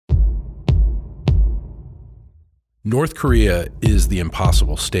North Korea is the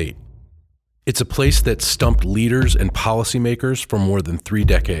impossible state. It's a place that stumped leaders and policymakers for more than 3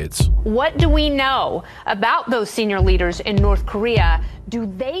 decades. What do we know about those senior leaders in North Korea? Do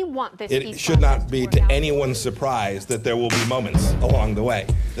they want this? It should not be to anyone's surprise that there will be moments along the way,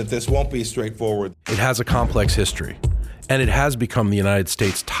 that this won't be straightforward. It has a complex history, and it has become the United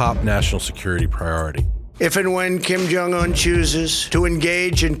States' top national security priority. If and when Kim Jong-un chooses to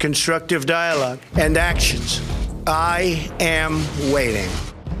engage in constructive dialogue and actions, I am waiting.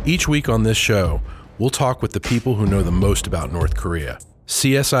 Each week on this show, we'll talk with the people who know the most about North Korea.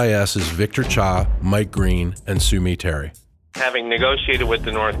 CSIS's Victor Cha, Mike Green, and Sumi Terry. Having negotiated with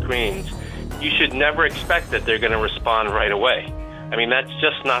the North Koreans, you should never expect that they're going to respond right away. I mean, that's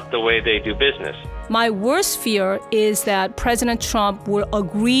just not the way they do business. My worst fear is that President Trump will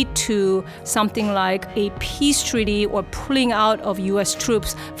agree to something like a peace treaty or pulling out of U.S.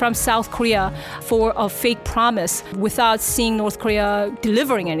 troops from South Korea for a fake promise without seeing North Korea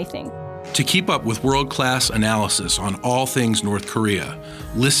delivering anything. To keep up with world-class analysis on all things North Korea,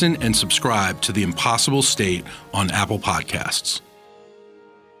 listen and subscribe to The Impossible State on Apple Podcasts.